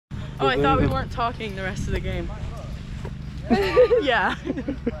Oh, I thought we weren't talking the rest of the game. Yeah.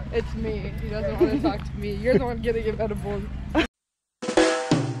 It's me. He doesn't want to talk to me. You're the one getting him edibles.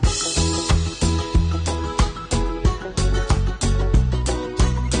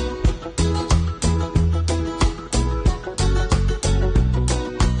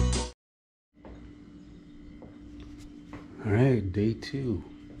 All right, day two.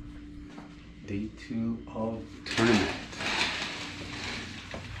 Day two of tournament.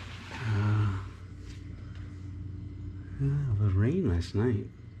 It was rain last night.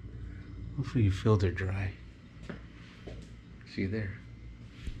 Hopefully you filter dry. See you there.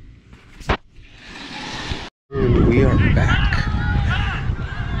 And we are back.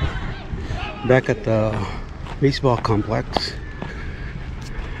 Back at the baseball complex.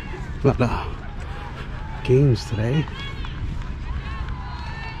 A lot of games today.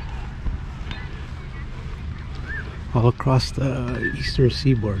 All across the eastern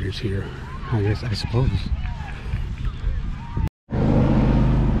seaboard is here, I suppose.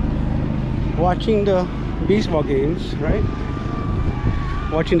 Watching the baseball games, right?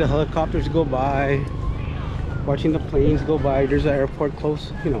 Watching the helicopters go by, watching the planes go by. There's an airport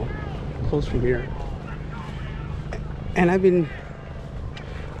close, you know, close from here. And I've been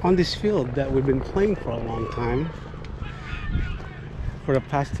on this field that we've been playing for a long time, for the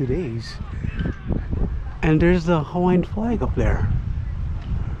past 2 days. And there's the Hawaiian flag up there.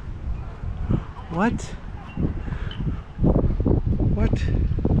 What? What?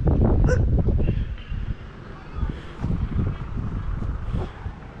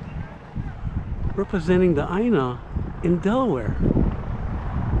 Representing the Aina in Delaware.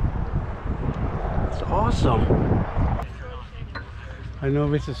 It's awesome. I don't know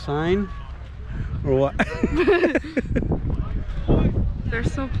if it's a sign or what. They're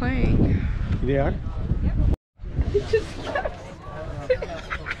still playing. They are?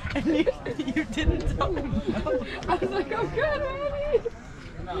 And you didn't tell me. I was like, oh good,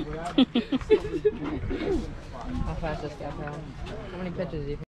 How fast is that now? How many pitches do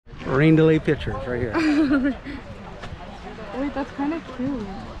you think? Rain delay pictures right here. Wait, that's kind of cute.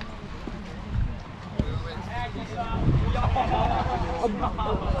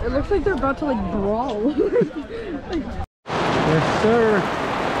 It looks like they're about to like brawl. Yes, sir.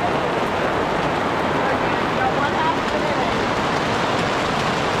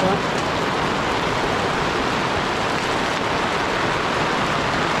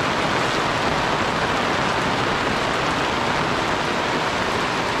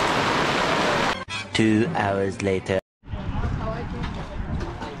 2 hours later.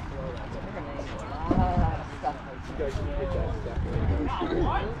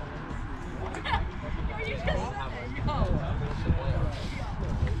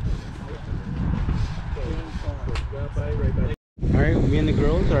 Alright, me and the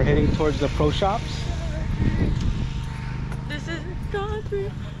girls are heading towards the pro shops. This is gone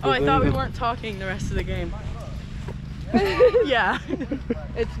through. Oh, I thought we weren't talking the rest of the game. Yeah.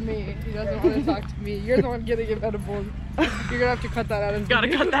 It's me. He doesn't want to talk to me. You're the one getting him edibles. You're gonna have to cut that out of the Gotta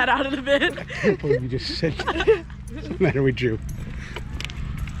cut that out of the bit. What you just said. What's the matter with you?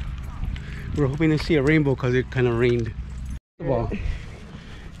 We're hoping to see a rainbow because it kind of rained. First of all,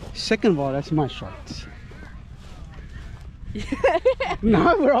 second of all, that's my shorts.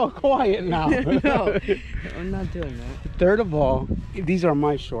 Now we're all quiet now. No, I'm not doing that. Third of all, these are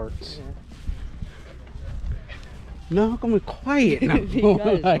my shorts. Yeah. No, how come we're quiet now?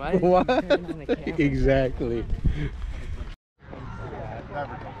 Because, like, what? Exactly.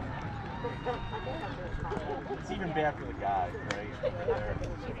 It's even bad for the guys, right?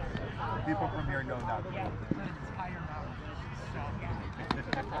 People from here know not to do it.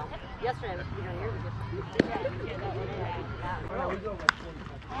 Yesterday, you know, years ago.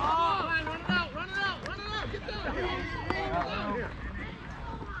 Oh, man, run it out, run it out, run it out, get down here.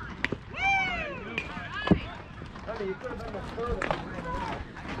 Honey, you could have been much further.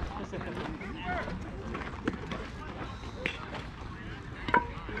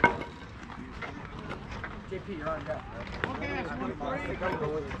 JP, you're on deck, right? Okay, that's 1-3.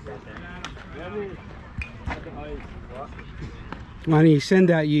 Money, send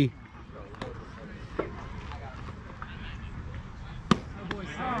that ye.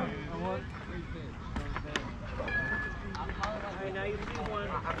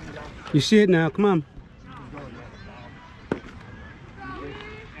 You see it now, come on.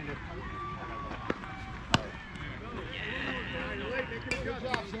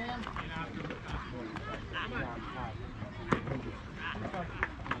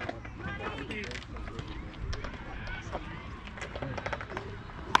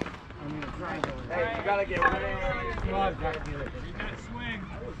 Hey, you gotta get rid of it. Come on, gotta get it. You gotta swing.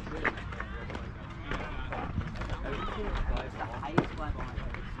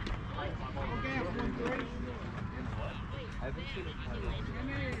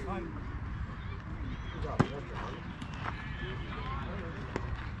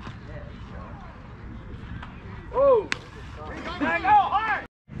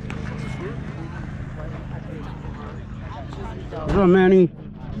 What's up, Manny?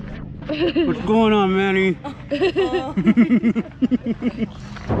 What's going on, Manny?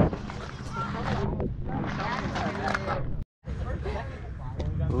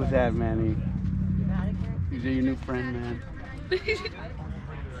 Who's that, Manny? Is that your new friend, man?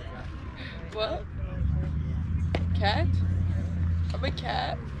 What? Cat? I'm a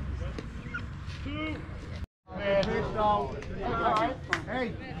cat. Hey,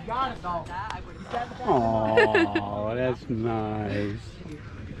 you got it, dog. Oh, that's nice.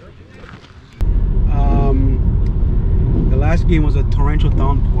 The last game was a torrential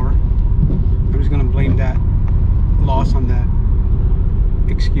downpour. I'm just gonna blame that loss on that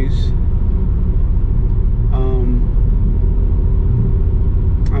excuse.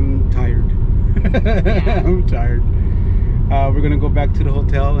 I'm tired. I'm tired. We're gonna go back to the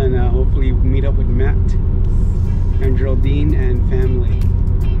hotel and hopefully meet up with Matt and Geraldine and family.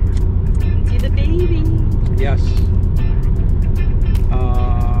 See the baby. Yes.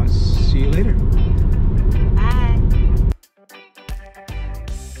 See you later.